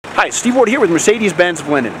Hi, Steve Ward here with Mercedes-Benz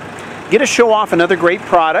Linden. Get to show off another great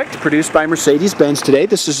product produced by Mercedes-Benz today.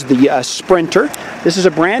 This is the Sprinter. This is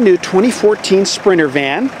a brand new 2014 Sprinter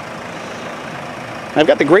van. I've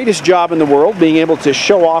got the greatest job in the world being able to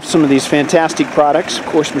show off some of these fantastic products. Of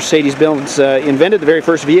course, Mercedes-Benz invented the very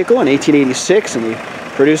first vehicle in 1886, and they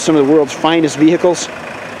produced some of the world's finest vehicles.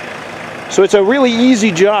 So it's a really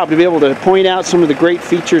easy job to be able to point out some of the great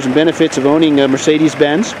features and benefits of owning a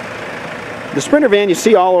Mercedes-Benz. The Sprinter van you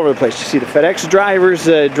see all over the place. You see the FedEx drivers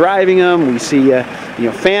driving them. We see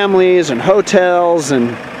families and hotels and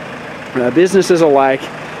businesses alike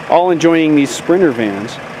all enjoying these Sprinter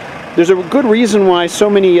vans. There's a good reason why so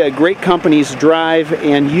many great companies drive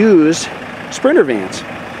and use Sprinter vans.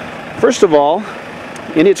 First of all,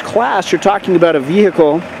 in its class, you're talking about a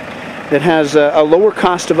vehicle that has a lower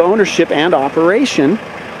cost of ownership and operation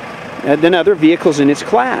than other vehicles in its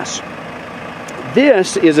class.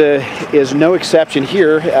 This is no exception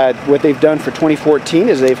here. What they've done for 2014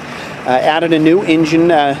 is they've added a new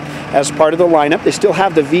engine as part of the lineup. They still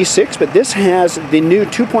have the V6, but this has the new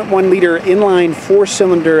 2.1 liter inline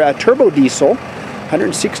 4-cylinder turbo diesel,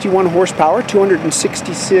 161 horsepower,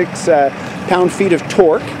 266 pound-feet of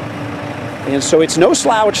torque. And so it's no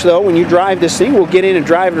slouch though when you drive this thing. We'll get in and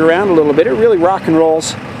drive it around a little bit. It really rock and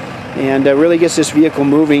rolls and really gets this vehicle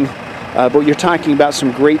moving. But you're talking about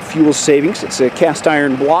some great fuel savings. It's a cast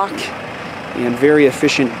iron block and very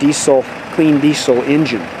efficient diesel, clean diesel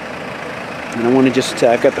engine. And I want to just,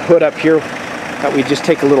 I've got the hood up here. Thought we'd just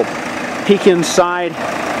take a little peek inside.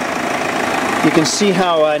 You can see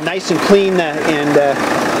how nice and clean and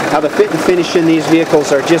how the fit and finish in these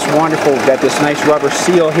vehicles are just wonderful. We've got this nice rubber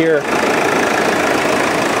seal here.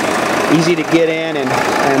 Easy to get in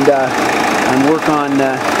and work on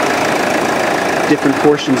different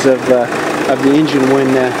portions of the engine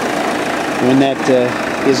when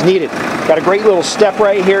that is needed. Got a great little step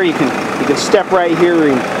right here. You can step right here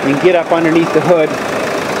and get up underneath the hood.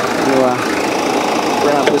 We'll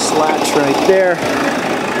grab this latch right there.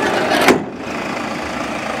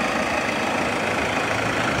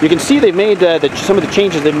 You can see they've made some of the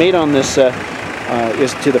changes they've made on this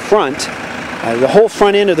is to the front. The whole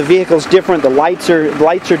front end of the vehicle is different. The lights are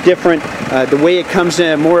different. The way it comes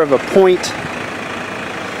in, more of a point.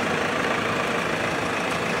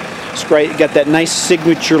 Right, got that nice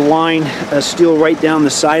signature line steel right down the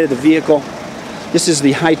side of the vehicle. This is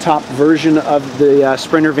the high top version of the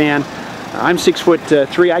Sprinter van. I'm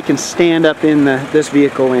 6'3". I can stand up in this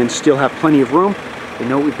vehicle and still have plenty of room. You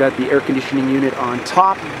know, we've got the air conditioning unit on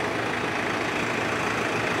top.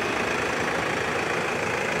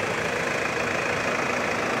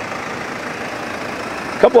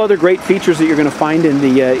 A couple other great features that you're going to find in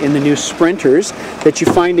the new Sprinters that you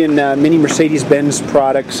find in many Mercedes-Benz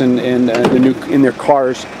products and in their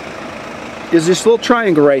cars is this little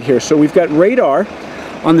triangle right here. So we've got radar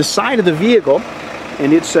on the side of the vehicle,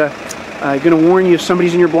 and it's going to warn you if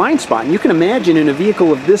somebody's in your blind spot. And you can imagine in a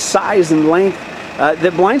vehicle of this size and length,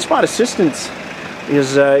 that blind spot assistance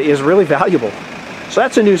is really valuable. So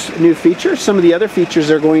that's a new feature. Some of the other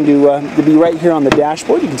features are going to be right here on the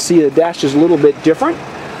dashboard. You can see the dash is a little bit different.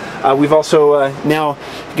 We've also now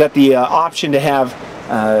got the option to have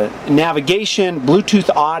navigation, Bluetooth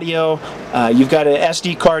audio. You've got an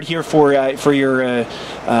SD card here for your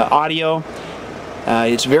audio.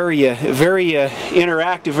 It's very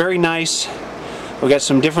interactive, very nice. We've got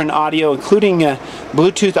some different audio, including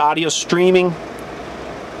Bluetooth audio streaming.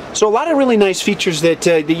 So a lot of really nice features that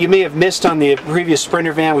you may have missed on the previous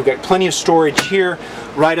Sprinter van. We've got plenty of storage here,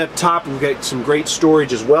 right up top. We've got some great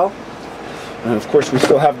storage as well. Of course, we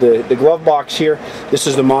still have the glove box here. This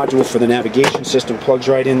is the module for the navigation system, plugs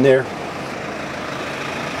right in there.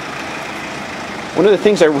 One of the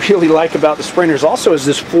things I really like about the Sprinters also is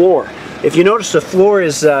this floor. If you notice, the floor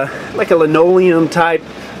is like a linoleum type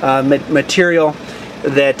material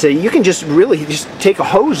that you can just really take a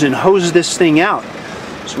hose and hose this thing out.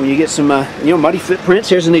 So when you get some muddy footprints,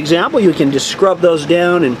 here's an example. You can just scrub those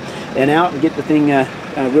down and out and get the thing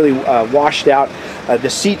really washed out. The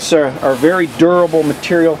seats are very durable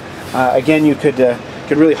material. Again, you could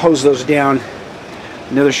really hose those down.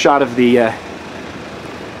 Another shot of the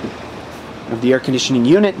air conditioning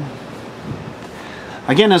unit.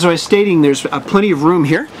 Again, as I was stating, there's plenty of room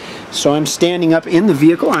here. So I'm standing up in the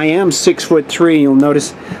vehicle. I am 6'3". You'll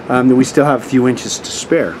notice that we still have a few inches to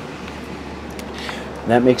spare.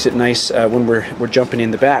 That makes it nice when we're jumping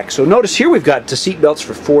in the back. So notice here we've got the seat belts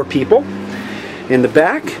for 4 people in the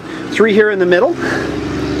back, 3 here in the middle,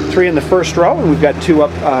 3 in the first row, and we've got 2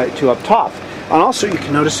 up top. And also you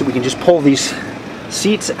can notice that we can just pull these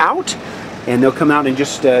seats out and they'll come out in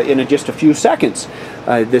just a few seconds.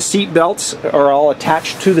 The seat belts are all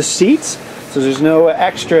attached to the seats, so there's no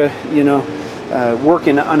extra, work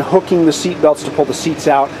in unhooking the seat belts to pull the seats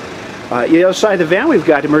out. The other side of the van, we've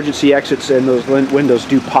got emergency exits, and those windows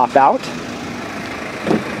do pop out.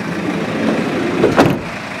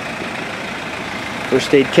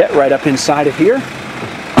 First aid kit right up inside of here.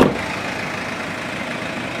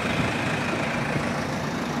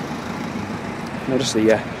 Notice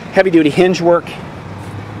the heavy-duty hinge work.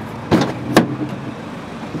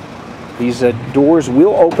 These doors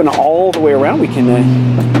will open all the way around. We can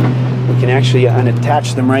actually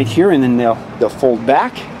unattach them right here, and then they'll fold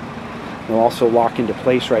back. They'll also lock into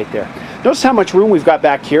place right there. Notice how much room we've got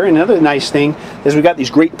back here. Another nice thing is we've got these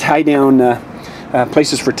great tie-down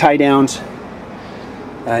places for tie-downs.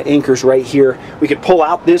 Anchors right here. We could pull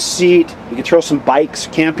out this seat. We could throw some bikes,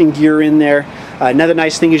 camping gear in there. Another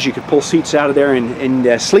nice thing is you could pull seats out of there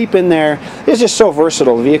and sleep in there. It's just so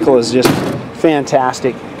versatile. The vehicle is just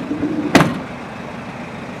fantastic.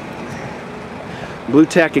 Blue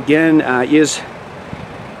Tech again is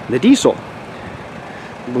the diesel.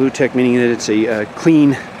 Blue Tech meaning that it's a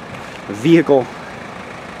clean vehicle.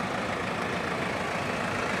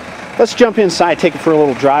 Let's jump inside, take it for a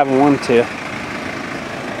little drive. I wanted to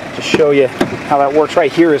show you how that works.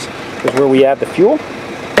 Right here is where we add the fuel.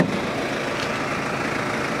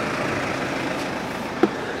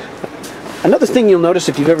 Another thing you'll notice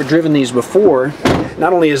if you've ever driven these before,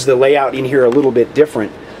 not only is the layout in here a little bit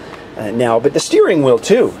different now, but the steering wheel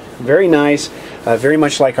too. Very nice, very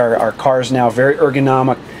much like our cars now, very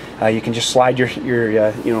ergonomic. You can just slide your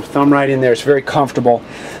thumb right in there. It's very comfortable.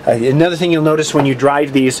 Another thing you'll notice when you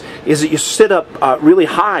drive these is that you sit up really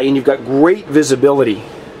high and you've got great visibility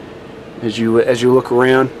as you look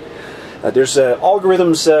around. There's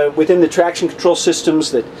algorithms within the traction control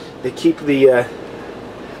systems that keep the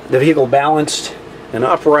vehicle balanced and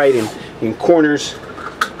upright in corners.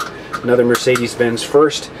 Another Mercedes-Benz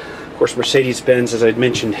first. Of course, Mercedes-Benz, as I'd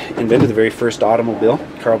mentioned, invented the very first automobile.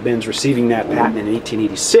 Carl Benz receiving that patent in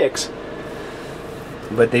 1886.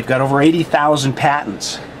 But they've got over 80,000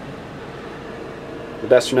 patents. The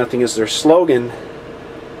best for nothing is their slogan.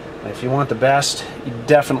 If you want the best, you're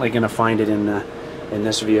definitely going to find it in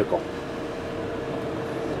this vehicle.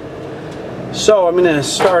 So I'm going to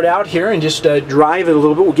start out here and just drive it a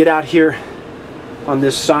little bit. We'll get out here on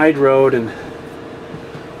this side road and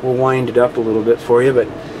we'll wind it up a little bit for you, but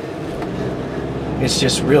it's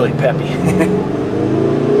just really peppy.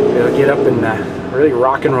 It'll get up and really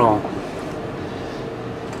rock and roll.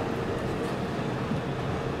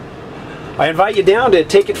 I invite you down to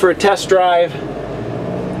take it for a test drive,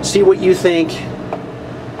 see what you think,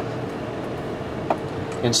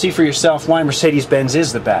 and see for yourself why Mercedes-Benz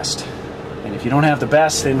is the best. And if you don't have the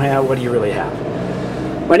best, then what do you really have?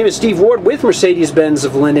 My name is Steve Ward with Mercedes-Benz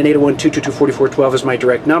of Linden. 801-222-4412 is my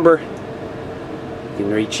direct number. You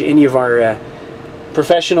can reach any of our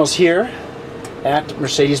professionals here at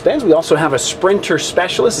Mercedes-Benz. We also have a Sprinter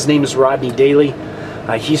specialist. His name is Rodney Daly.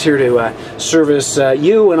 He's here to service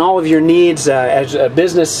you and all of your needs as a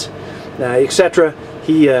business, etc.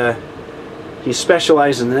 He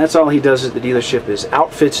specializes, and that's all he does at the dealership, is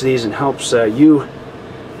outfits these and helps you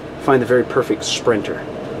find the very perfect Sprinter.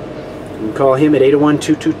 You can call him at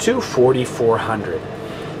 801-222-4400.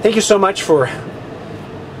 Thank you so much for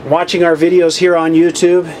watching our videos here on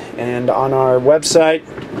YouTube and on our website.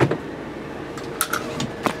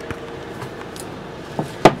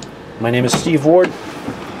 My name is Steve Ward,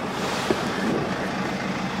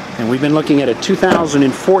 and we've been looking at a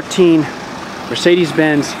 2014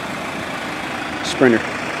 Mercedes-Benz Sprinter.